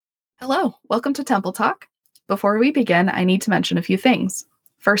Hello, welcome to Temple Talk. Before we begin, I need to mention a few things.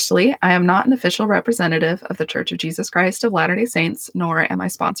 Firstly, I am not an official representative of the Church of Jesus Christ of Latter day Saints, nor am I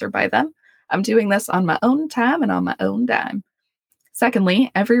sponsored by them. I'm doing this on my own time and on my own dime.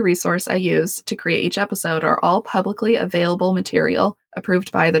 Secondly, every resource I use to create each episode are all publicly available material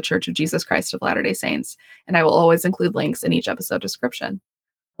approved by the Church of Jesus Christ of Latter day Saints, and I will always include links in each episode description.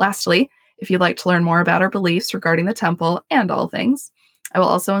 Lastly, if you'd like to learn more about our beliefs regarding the temple and all things, I will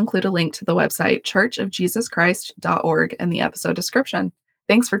also include a link to the website churchofjesuschrist.org in the episode description.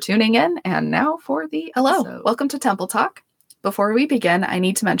 Thanks for tuning in, and now for the Hello, welcome to Temple Talk. Before we begin, I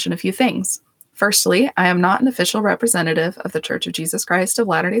need to mention a few things. Firstly, I am not an official representative of the Church of Jesus Christ of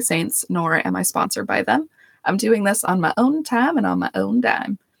Latter day Saints, nor am I sponsored by them. I'm doing this on my own time and on my own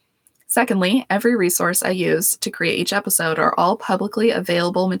dime. Secondly, every resource I use to create each episode are all publicly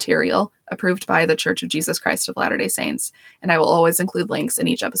available material approved by the Church of Jesus Christ of Latter day Saints, and I will always include links in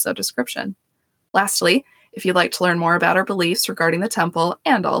each episode description. Lastly, if you'd like to learn more about our beliefs regarding the temple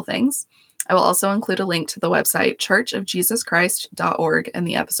and all things, I will also include a link to the website churchofjesuschrist.org in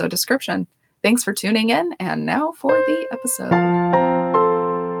the episode description. Thanks for tuning in, and now for the episode.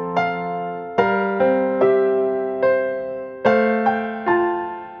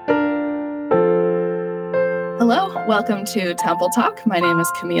 Hello, welcome to Temple Talk. My name is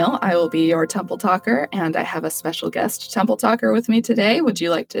Camille. I will be your Temple Talker, and I have a special guest Temple Talker with me today. Would you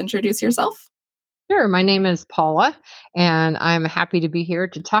like to introduce yourself? Sure. My name is Paula, and I'm happy to be here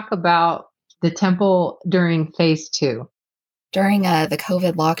to talk about the temple during phase 2. During the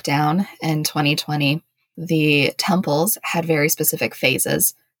COVID lockdown in 2020, the temples had very specific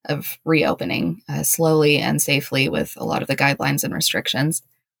phases of reopening slowly and safely with a lot of the guidelines and restrictions.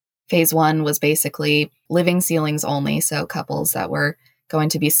 Phase 1 was basically living sealings only, so couples that were going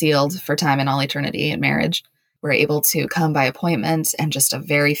to be sealed for time and all eternity in marriage were able to come by appointment, and just a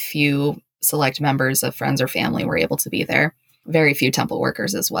very few select members of friends or family were able to be there. Very few temple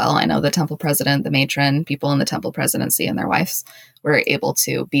workers as well. I know the temple president, the matron, people in the temple presidency and their wives were able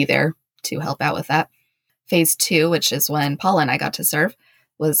to be there to help out with that. Phase 2, which is when Paula and I got to serve,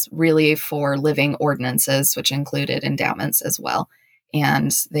 was really for living ordinances, which included endowments as well.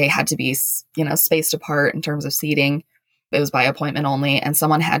 And they had to be, spaced apart in terms of seating. It was by appointment only, and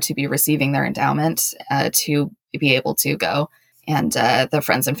someone had to be receiving their endowment to be able to go. And their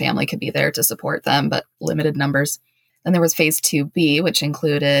friends and family could be there to support them, but limited numbers. Then there was phase 2B, which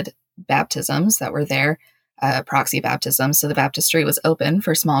included baptisms that were there, proxy baptisms. So the baptistry was open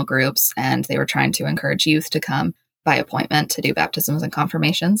for small groups, and they were trying to encourage youth to come by appointment to do baptisms and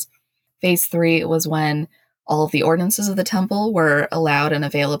confirmations. Phase 3 was when all of the ordinances of the temple were allowed and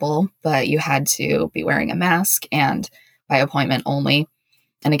available, but you had to be wearing a mask and by appointment only.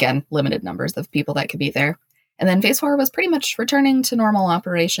 And again, limited numbers of people that could be there. And then phase 4 was pretty much returning to normal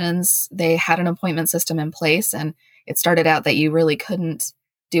operations. They had an appointment system in place, and it started out that you really couldn't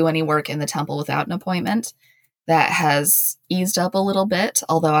do any work in the temple without an appointment. That has eased up a little bit,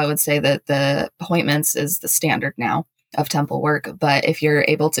 although I would say that the appointments is the standard now of temple work. But if you're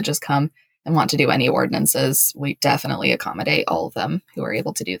able to just come and want to do any ordinances, we definitely accommodate all of them who are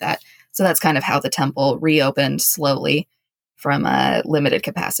able to do that. So that's kind of how the temple reopened slowly from a limited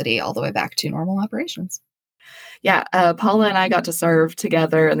capacity all the way back to normal operations. Yeah, Paula and I got to serve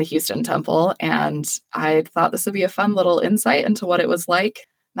together in the Houston temple, and I thought this would be a fun little insight into what it was like.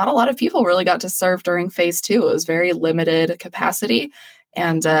 Not a lot of people really got to serve during phase 2. It was very limited capacity,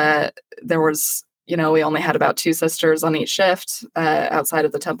 and there was we only had about 2 sisters on each shift outside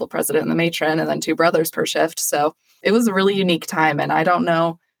of the temple president and the matron, and then 2 brothers per shift. So it was a really unique time. And I don't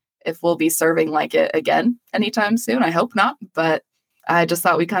know if we'll be serving like it again anytime soon. I hope not. But I just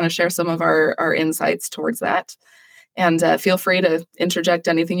thought we'd kind of share some of our insights towards that. And feel free to interject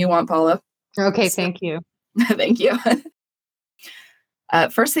anything you want, Paula. Okay, thank you. Thank you.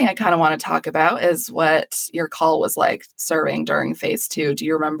 First thing I kind of want to talk about is what your call was like serving during phase 2. Do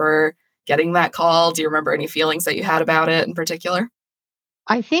you remember getting that call? Do you remember any feelings that you had about it in particular?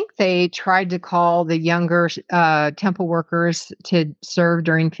 I think they tried to call the younger temple workers to serve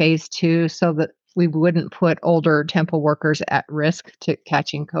during phase 2 so that we wouldn't put older temple workers at risk to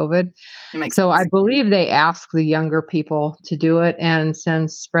catching COVID. So I believe they asked the younger people to do it. And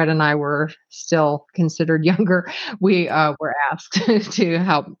since Fred and I were still considered younger, we were asked to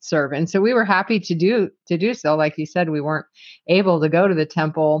help serve. And so we were happy to do so. Like you said, we weren't able to go to the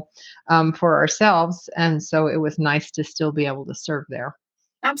temple for ourselves. And so it was nice to still be able to serve there.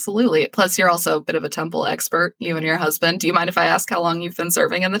 Absolutely. Plus, you're also a bit of a temple expert, you and your husband. Do you mind if I ask how long you've been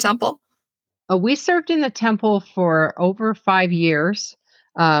serving in the temple? We served in the temple for over 5 years.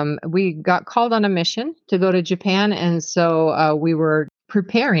 We got called on a mission to go to Japan, and so we were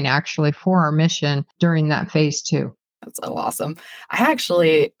preparing actually for our mission during that phase two. That's so awesome.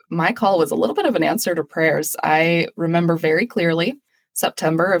 My call was a little bit of an answer to prayers. I remember very clearly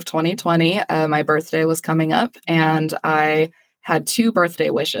September of 2020, my birthday was coming up, and I had two birthday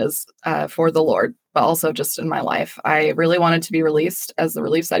wishes for the Lord, but also just in my life. I really wanted to be released as the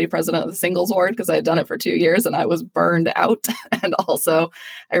Relief Study president of the singles ward because I had done it for 2 years and I was burned out. And also,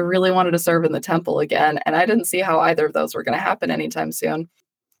 I really wanted to serve in the temple again. And I didn't see how either of those were going to happen anytime soon.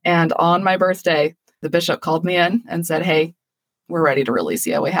 And on my birthday, the bishop called me in and said, "Hey, we're ready to release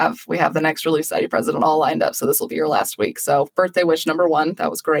you. We have the next Relief Study president all lined up. So this will be your last week." So birthday wish number one, that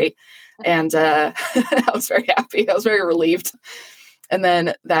was great. And I was very happy. I was very relieved. And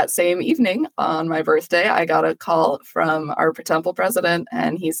then that same evening on my birthday, I got a call from our temple president,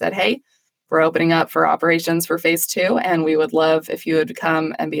 and he said, "Hey, we're opening up for operations for phase two, and we would love if you would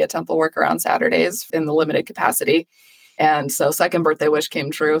come and be a temple worker on Saturdays in the limited capacity." And so second birthday wish came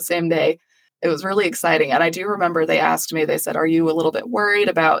true, same day. It was really exciting. And I do remember they asked me, they said, "Are you a little bit worried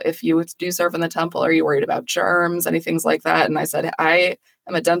about if you do serve in the temple? Are you worried about germs, anything like that?" And I said, "I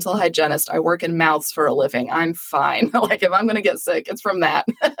am a dental hygienist. I work in mouths for a living. I'm fine. Like if I'm going to get sick, it's from that.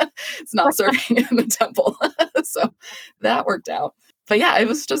 It's not serving in the temple." So that worked out. But yeah, it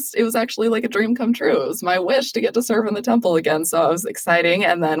was actually like a dream come true. It was my wish to get to serve in the temple again. So it was exciting.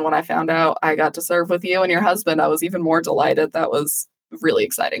 And then when I found out I got to serve with you and your husband, I was even more delighted. That was really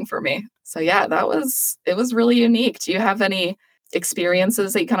exciting for me. So yeah, it was really unique. Do you have any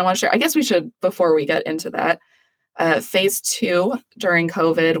experiences that you kind of want to share? I guess we should, before we get into that, phase two during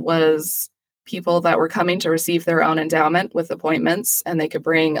COVID was people that were coming to receive their own endowment with appointments, and they could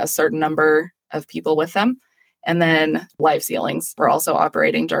bring a certain number of people with them. And then life sealings were also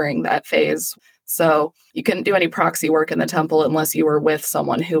operating during that phase. So you couldn't do any proxy work in the temple unless you were with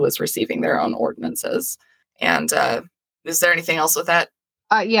someone who was receiving their own ordinances. And is there anything else with that?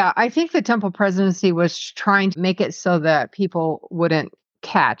 Yeah, I think the temple presidency was trying to make it so that people wouldn't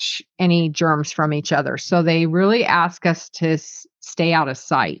catch any germs from each other. So they really ask us to stay out of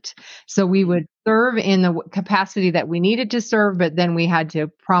sight. So we would serve in the capacity that we needed to serve, but then we had to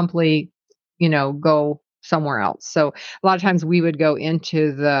promptly, go somewhere else. So a lot of times we would go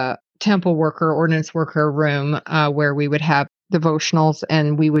into the temple worker, ordinance worker room where we would have devotionals,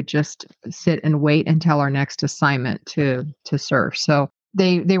 and we would just sit and wait until our next assignment to serve. So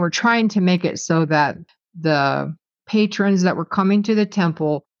they were trying to make it so that the patrons that were coming to the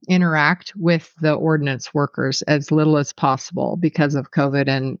temple interact with the ordinance workers as little as possible because of COVID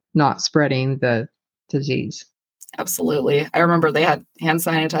and not spreading the disease. Absolutely. I remember they had hand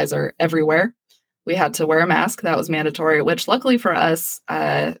sanitizer everywhere. We had to wear a mask. That was mandatory, which luckily for us,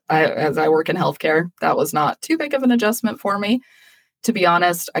 as I work in healthcare, that was not too big of an adjustment for me. To be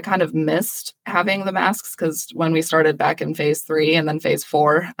honest, I kind of missed having the masks because when we started back in phase three and then phase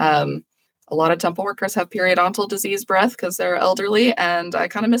four, a lot of temple workers have periodontal disease breath because they're elderly, and I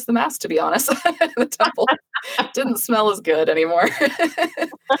kind of miss the mask, to be honest. The temple didn't smell as good anymore.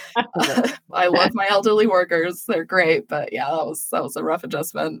 I love my elderly workers; they're great, but yeah, that was a rough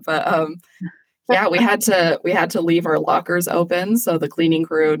adjustment. But yeah, we had to leave our lockers open so the cleaning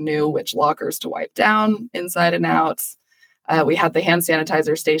crew knew which lockers to wipe down inside and out. We had the hand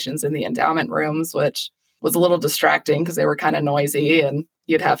sanitizer stations in the endowment rooms, which was a little distracting because they were kind of noisy and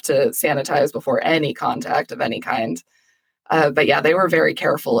you'd have to sanitize before any contact of any kind. But yeah, they were very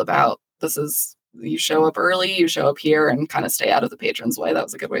careful about you show up early, you show up here and kind of stay out of the patron's way. That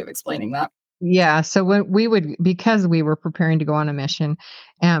was a good way of explaining that. Yeah. So when because we were preparing to go on a mission,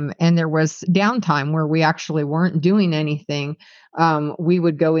 and there was downtime where we actually weren't doing anything, we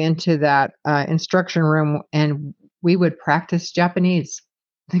would go into that instruction room and we would practice Japanese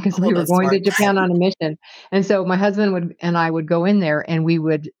because we were going to Japan on a mission. And so my husband and I would go in there and we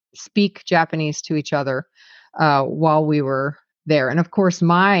would speak Japanese to each other while we were there. And of course,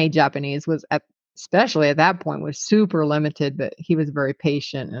 my Japanese especially at that point, was super limited, but he was very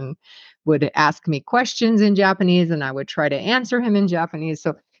patient and would ask me questions in Japanese and I would try to answer him in Japanese.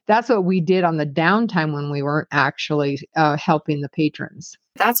 So that's what we did on the downtime when we weren't actually helping the patrons.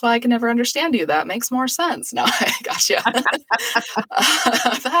 That's why I can never understand you. That makes more sense. No, I gotcha.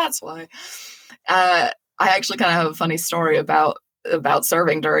 That's why. I actually kind of have a funny story about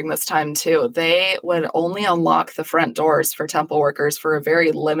serving during this time too. They would only unlock the front doors for temple workers for a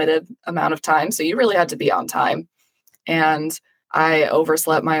very limited amount of time. So you really had to be on time. And I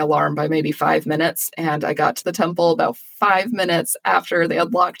overslept my alarm by maybe 5 minutes, and I got to the temple about 5 minutes after they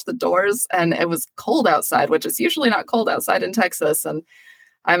had locked the doors, and it was cold outside, which is usually not cold outside in Texas. And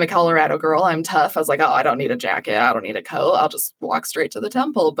I'm a Colorado girl. I'm tough. I was like, oh, I don't need a jacket. I don't need a coat. I'll just walk straight to the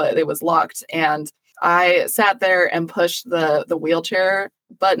temple. But it was locked. And I sat there and pushed the wheelchair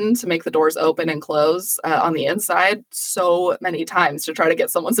button to make the doors open and close on the inside so many times to try to get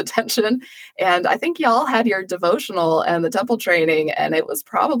someone's attention. And I think y'all had your devotional and the temple training, and it was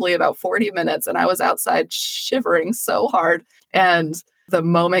probably about 40 minutes. And I was outside shivering so hard. And the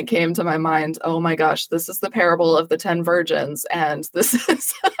moment came to my mind, oh my gosh, this is the parable of the 10 virgins. And this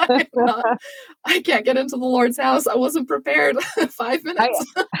is, I can't get into the Lord's house. I wasn't prepared. 5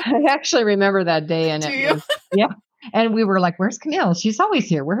 minutes. I actually remember that day, and Do it you? was, yeah. And we were like, "Where's Camille? She's always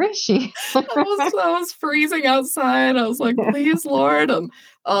here. Where is she?" I was freezing outside. I was like, please, Lord. And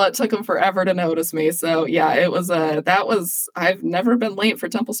it took him forever to notice me. So yeah, it was that was I've never been late for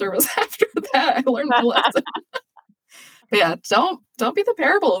temple service after that. I learned my lesson. But yeah, don't be the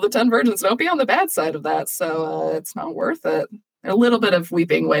parable of the 10 virgins. Don't be on the bad side of that. So it's not worth it. A little bit of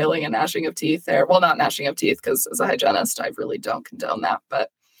weeping, wailing, and gnashing of teeth there. Well, not gnashing of teeth, because as a hygienist, I really don't condone that. But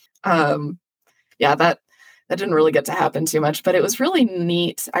yeah, that didn't really get to happen too much, but it was really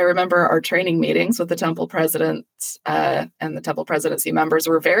neat. I remember our training meetings with the temple president and the temple presidency members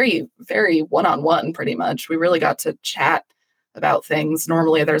were very, very one-on-one, pretty much. We really got to chat about things.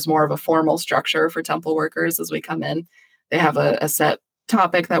 Normally, there's more of a formal structure for temple workers as we come in. They have a set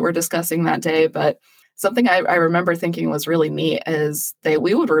topic that we're discussing that day, but something I remember thinking was really neat is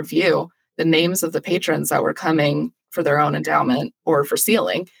we would review the names of the patrons that were coming for their own endowment or for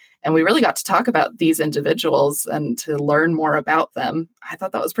sealing. And we really got to talk about these individuals and to learn more about them. I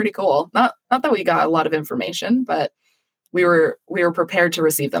thought that was pretty cool. Not that we got a lot of information, but we were prepared to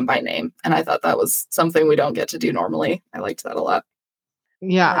receive them by name. And I thought that was something we don't get to do normally. I liked that a lot.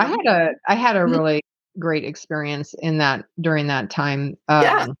 Yeah, Um, I had a mhm. really great experience in that during that time.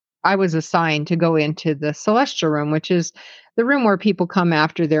 Yeah. I was assigned to go into the celestial room, which is the room where people come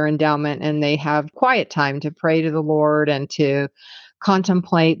after their endowment and they have quiet time to pray to the Lord and to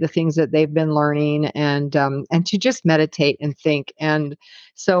contemplate the things that they've been learning and to just meditate and think. And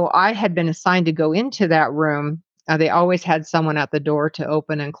so I had been assigned to go into that room. They always had someone at the door to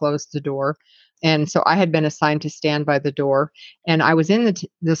open and close the door. And so I had been assigned to stand by the door, and I was in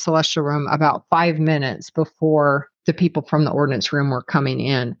the celestial room about 5 minutes before the people from the ordinance room were coming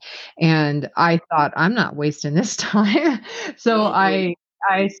in. And I thought, I'm not wasting this time. So Mhm.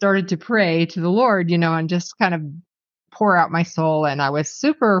 I started to pray to the Lord, and just kind of pour out my soul. And I was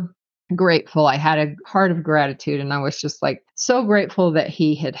super grateful. I had a heart of gratitude. And I was just like so grateful that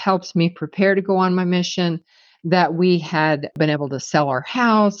He had helped me prepare to go on my mission, that we had been able to sell our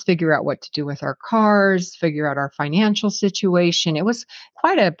house, figure out what to do with our cars, figure out our financial situation. It was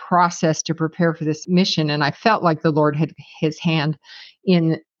quite a process to prepare for this mission. And I felt like the Lord had His hand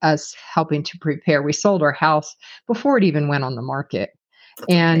in us helping to prepare. We sold our house before it even went on the market,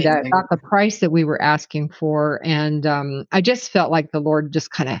 That's and amazing. got the price that we were asking for. And I just felt like the Lord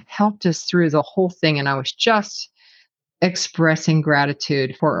just kind of helped us through the whole thing. And I was just expressing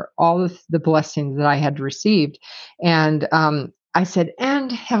gratitude for all of the blessings that I had received. And I said,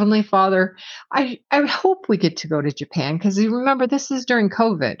 and Heavenly Father, I hope we get to go to Japan, because you remember this is during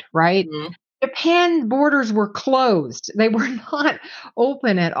COVID, right? Mhm. Japan borders were closed. They were not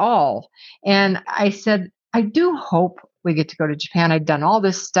open at all. And I said, I do hope we get to go to Japan. I'd done all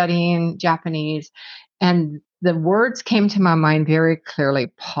this studying Japanese, and the words came to my mind very clearly: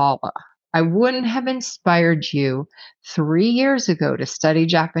 Paula, I wouldn't have inspired you 3 years ago to study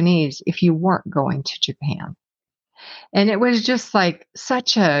Japanese if you weren't going to Japan. And it was just like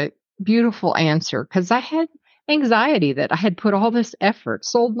such a beautiful answer, because I had anxiety that I had put all this effort,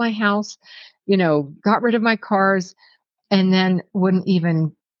 sold my house, got rid of my cars, and then wouldn't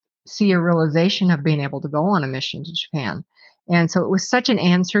even see a realization of being able to go on a mission to Japan. And so it was such an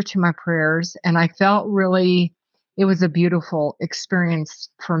answer to my prayers. And I felt really, it was a beautiful experience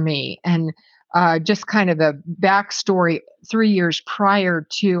for me. And just kind of a backstory: 3 years prior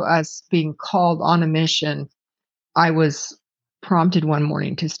to us being called on a mission, I was prompted one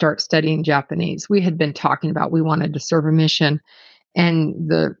morning to start studying Japanese. We had been talking about we wanted to serve a mission, and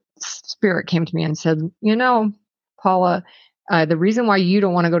the Spirit came to me and said, Paula, the reason why you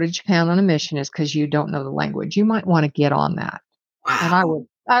don't want to go to Japan on a mission is because you don't know the language. You might want to get on that. And Wow.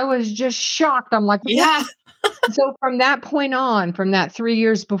 I was just shocked. I'm like, what? Yeah. So from that point on, from that 3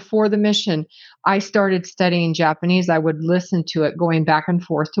 years before the mission, I started studying Japanese. I would listen to it going back and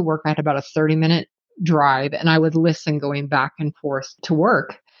forth to work. I had about a 30-minute drive, and I would listen going back and forth to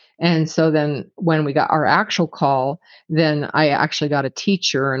work. And so then when we got our actual call, then I actually got a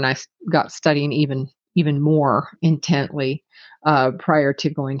teacher, and got studying even more intently prior to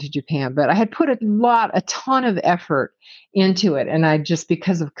going to Japan. But I had put a ton of effort into it, and I just,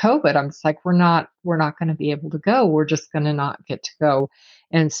 because of COVID, I'm just like, we're not going to be able to go. We're just going to not get to go.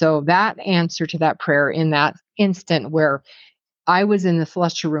 And so that answer to that prayer in that instant where I was in the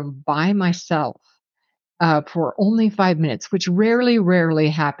celestial room by myself for only 5 minutes, which rarely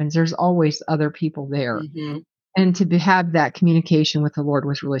happens. There's always other people there. Hmm. And to have that communication with the Lord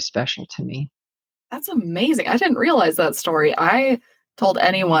was really special to me. That's amazing. I didn't realize that story. I told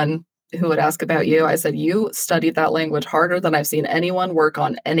anyone who would ask about you, I said, you studied that language harder than I've seen anyone work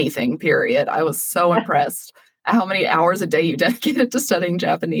on anything, period. I was so impressed at how many hours a day you dedicated to studying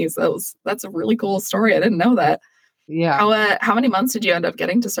Japanese. That's a really cool story. I didn't know that. Yeah. How many months did you end up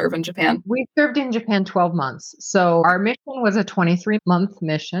getting to serve in Japan? We served in Japan 12 months. So our mission was a 23-month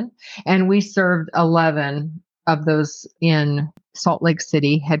mission, and we served 11 of those in Salt Lake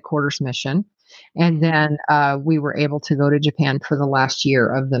City headquarters mission. And then we were able to go to Japan for the last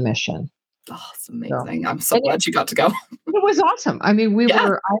year of the mission. Oh, it's So, amazing. I'm so and glad you got to go. it was awesome. I mean,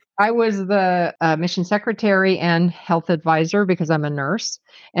 Yeah. I was the mission secretary and health advisor because I'm a nurse,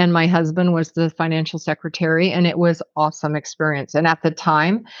 and my husband was the financial secretary, and it was awesome experience. And at the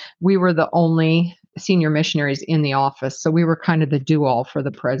time, we were the only senior missionaries in the office, so we were kind of the do-all for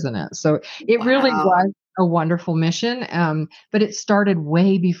the president. So it really Wow. was a wonderful mission, but it started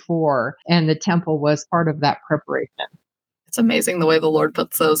way before, and the temple was part of that preparation. It's amazing the way the Lord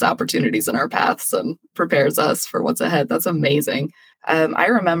puts those opportunities in our paths and prepares us for what's ahead. That's amazing. I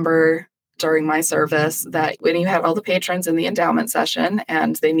remember during my service that when you had all the patrons in the endowment session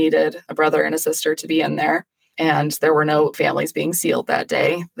and they needed a brother and a sister to be in there, and there were no families being sealed that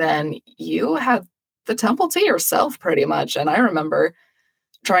day, then you had the temple to yourself pretty much. And I remember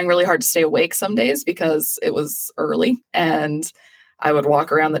trying really hard to stay awake some days because it was early and I would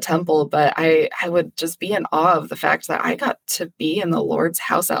walk around the temple, but I would just be in awe of the fact that I got to be in the Lord's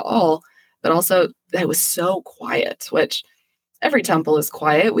house at all, but also that it was so quiet, which every temple is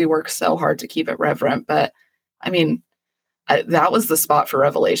quiet. We work so hard to keep it reverent, but I mean, that was the spot for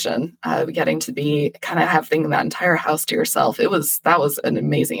revelation, getting to be kind of having that entire house to yourself. That was an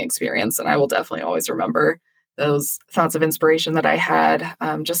amazing experience. And I will definitely always remember those thoughts of inspiration that I had,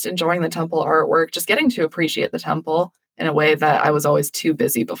 just enjoying the temple artwork, just getting to appreciate the temple in a way that I was always too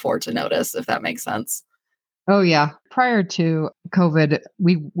busy before to notice, if that makes sense. Oh yeah. Prior to COVID,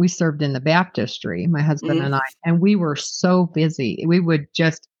 we served in the baptistry, my husband Mhm. and I, and we were so busy. We would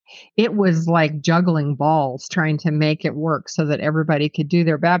just it was like juggling balls trying to make it work so that everybody could do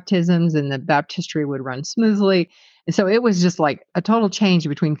their baptisms and the baptistry would run smoothly. And so it was just like a total change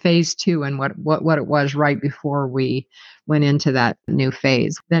between phase 2 and what it was right before we went into that new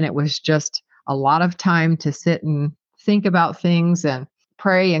phase. Then it was just a lot of time to sit and think about things and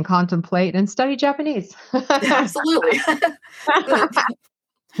pray and contemplate and study Japanese. Absolutely. the,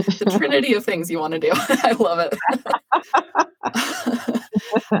 the trinity of things you want to do. I love it.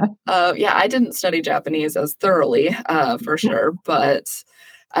 Yeah, I didn't study Japanese as thoroughly, for sure, but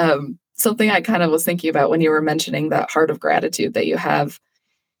something I kind of was thinking about when you were mentioning that heart of gratitude that you have.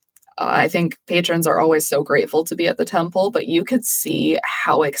 I think patrons are always so grateful to be at the temple, but you could see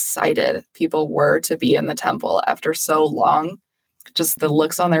how excited people were to be in the temple after so long. Just the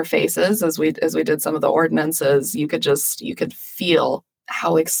looks on their faces as we did some of the ordinances, you could feel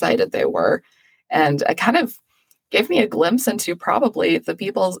how excited they were, and it kind of gave me a glimpse into probably the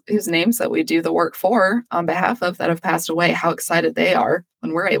people whose names that we do the work for on behalf of that have passed away, how excited they are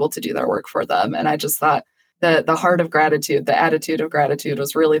when we're able to do their work for them. And I just thought the heart of gratitude, the attitude of gratitude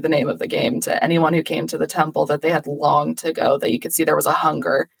was really the name of the game to anyone who came to the temple, that they had longed to go, that you could see there was a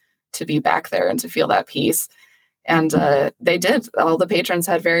hunger to be back there and to feel that peace. And they did. All the patrons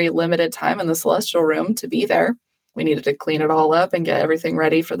had very limited time in the celestial room to be there. We needed to clean it all up and get everything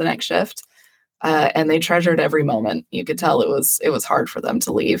ready for the next shift. And they treasured every moment. You could tell it was hard for them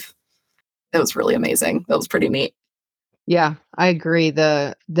to leave. It was really amazing. It was pretty neat. Yeah, I agree.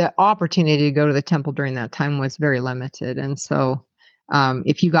 The opportunity to go to the temple during that time was very limited, and so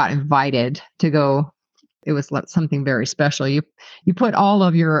if you got invited to go, it was something very special. You put all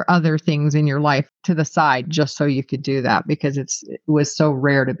of your other things in your life to the side just so you could do that because it was so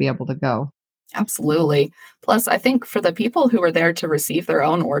rare to be able to go. Absolutely. Plus, I think for the people who were there to receive their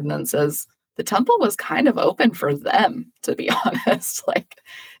own ordinances, the temple was kind of open for them, to be honest. Like,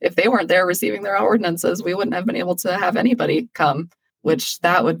 if they weren't there receiving their own ordinances, we wouldn't have been able to have anybody come, which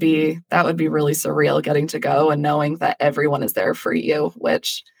that would be really surreal getting to go and knowing that everyone is there for you,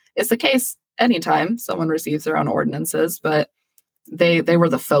 which is the case anytime someone receives their own ordinances, but they were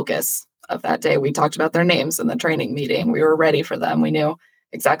the focus of that day. We talked about their names in the training meeting. We were ready for them. We knew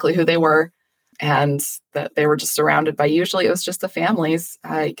exactly who they were and that they were just surrounded by, usually it was just the families,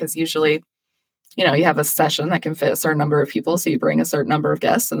 because usually you have a session that can fit a certain number of people. So you bring a certain number of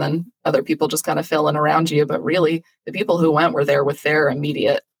guests and then other people just kind of fill in around you. But really, the people who went were there with their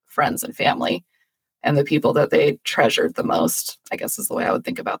immediate friends and family and the people that they treasured the most, I guess is the way I would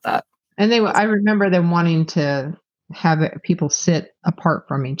think about that. And I remember them wanting to have people sit apart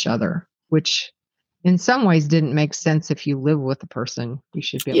from each other, which in some ways didn't make sense. If you live with a person, you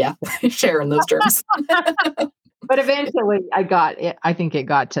should be able Yeah, share in those terms. But eventually I think it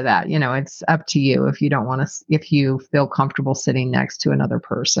got to that, it's up to you if you don't want to, if you feel comfortable sitting next to another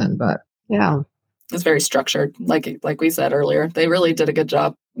person. But yeah. It's very structured. Like we said earlier, they really did a good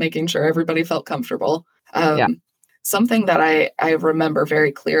job making sure everybody felt comfortable. Yeah. Something that I remember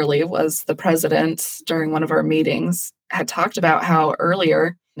very clearly was the president during one of our meetings had talked about how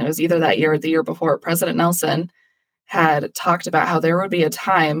earlier, it was either that year or the year before, President Nelson had talked about how there would be a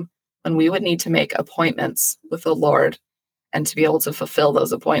time when we would need to make appointments with the Lord and to be able to fulfill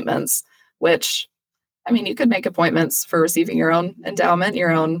those appointments, which, I mean, you could make appointments for receiving your own endowment,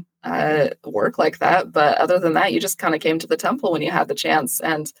 your own work like that. But other than that, you just kind of came to the temple when you had the chance.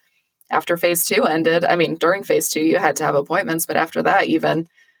 And after phase 2 ended, I mean, during phase 2, you had to have appointments. But after that, even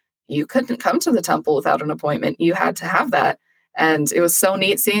you couldn't come to the temple without an appointment. You had to have that. And it was so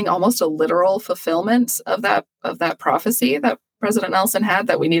neat seeing almost a literal fulfillment of that prophecy that President Nelson had,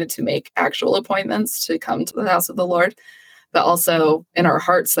 that we needed to make actual appointments to come to the house of the Lord, but also in our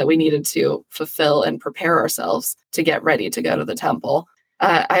hearts that we needed to fulfill and prepare ourselves to get ready to go to the temple.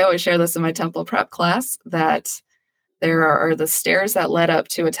 I always share this in my temple prep class, that there are the stairs that led up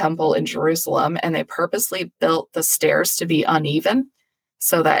to a temple in Jerusalem, and they purposely built the stairs to be uneven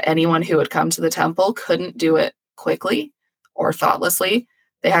so that anyone who would come to the temple couldn't do it quickly or thoughtlessly.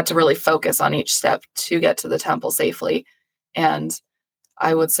 They had to really focus on each step to get to the temple safely. And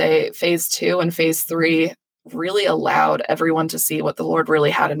I would say phase 2 and phase 3 really allowed everyone to see what the Lord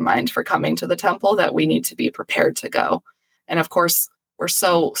really had in mind for coming to the temple, that we need to be prepared to go. And of course, we're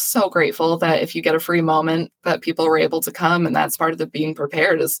so grateful that if you get a free moment, that people were able to come. And that's part of the being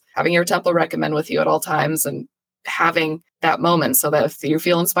prepared, is having your temple recommend with you at all times and having that moment so that if you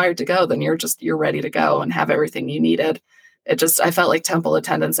feel inspired to go, then you're ready to go and have everything you needed. I felt like temple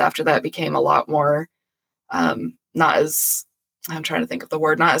attendance after that became a lot more, not as, I'm trying to think of the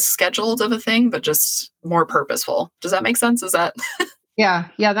word, not as scheduled of a thing, but just more purposeful. Does that make sense? Is that? Yeah,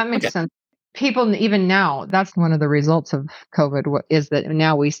 that makes sense. People, even now, that's one of the results of COVID, is that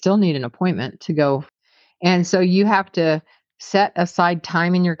now we still need an appointment to go. And so you have to set aside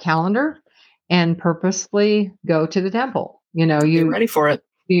time in your calendar and purposely go to the temple. You're ready for it.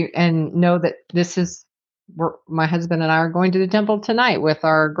 And know that my husband and I are going to the temple tonight with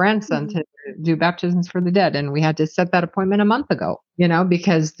our grandson to do baptisms for the dead. And we had to set that appointment a month ago,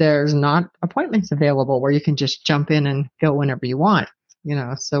 because there's not appointments available where you can just jump in and go whenever you want.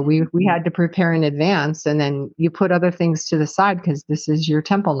 So we had to prepare in advance, and then you put other things to the side because this is your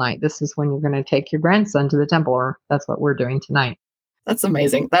temple night. This is when you're going to take your grandson to the temple, or that's what we're doing tonight. That's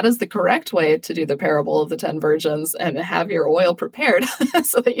amazing. That is the correct way to do the parable of the 10 virgins, and have your oil prepared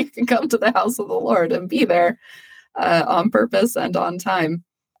so that you can come to the house of the Lord and be there on purpose and on time.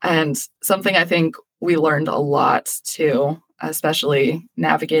 And something I think we learned a lot too, especially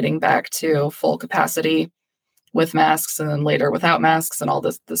navigating back to full capacity with masks and then later without masks and all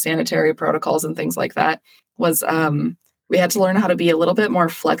the sanitary protocols and things like that, was we had to learn how to be a little bit more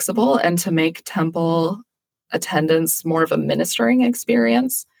flexible and to make temple attendance more of a ministering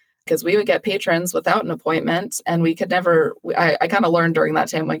experience, because we would get patrons without an appointment, and we could never, I kind of learned during that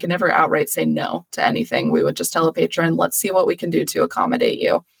time, we could never outright say no to anything. We would just tell a patron, let's see what we can do to accommodate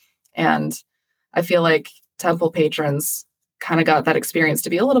you. And I feel like temple patrons kind of got that experience to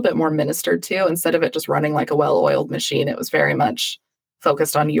be a little bit more ministered to. Instead of it just running like a well-oiled machine, it was very much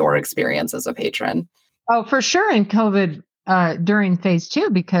focused on your experience as a patron. Oh, for sure. In COVID, during phase 2,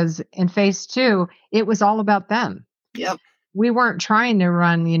 because in phase 2, it was all about them. Yep. We weren't trying to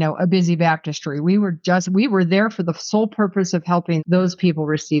run, a busy baptistry. We were there for the sole purpose of helping those people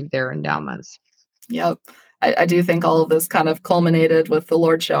receive their endowments. Yep. I do think all of this kind of culminated with the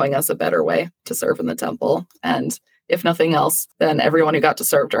Lord showing us a better way to serve in the temple. And if nothing else, then everyone who got to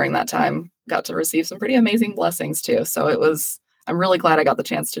serve during that time got to receive some pretty amazing blessings too. So I'm really glad I got the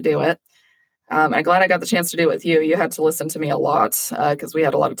chance to do it. I'm glad I got the chance to do it with you. You had to listen to me a lot because we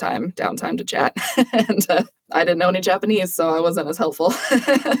had a lot of downtime to chat. And I didn't know any Japanese, so I wasn't as helpful.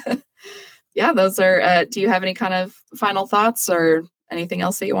 Yeah, those are, do you have any kind of final thoughts or anything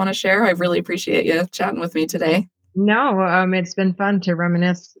else that you want to share? I really appreciate you chatting with me today. No, it's been fun to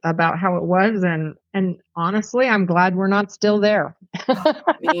reminisce about how it was. And honestly, I'm glad we're not still there.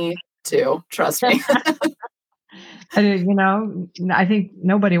 Me too. Trust me. I think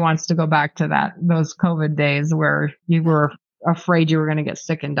nobody wants to go back to those COVID days where you were afraid you were going to get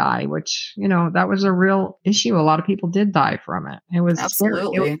sick and die, which, that was a real issue. A lot of people did die from it. It was scary. It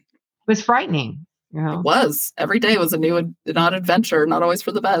Absolutely. was frightening, It was. Every day was a new not adventure, not always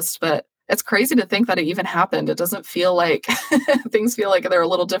for the best, but it's crazy to think that it even happened. It doesn't feel like things feel like they're a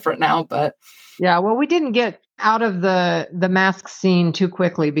little different now, but Yeah, well, we didn't get out of the mask scene too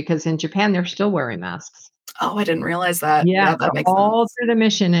quickly because in Japan they're still wearing masks. oh, I didn't realize that. Yeah, Yeah, that makes all sense. through the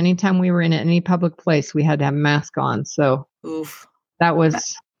mission, anytime we were in any public place, we had to have a mask on. So Oof. that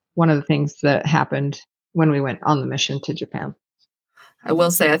was one of the things that happened when we went on the mission to Japan. I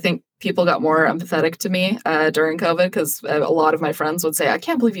will say, I think people got more empathetic to me during COVID because a lot of my friends would say, I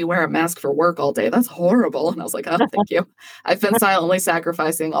can't believe you wear a mask for work all day. That's horrible. And I was like, oh, thank you. I've been silently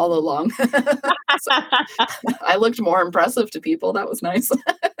sacrificing all along. So I looked more impressive to people. That was nice.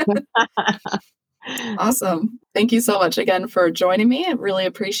 Awesome. Thank you so much again for joining me. I really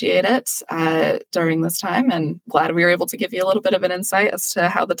appreciate it during this time, and glad we were able to give you a little bit of an insight as to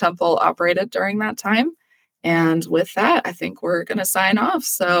how the temple operated during that time. And with that, I think we're going to sign off.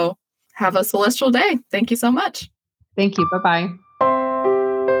 So have a celestial day. Thank you so much. Thank you. Bye-bye.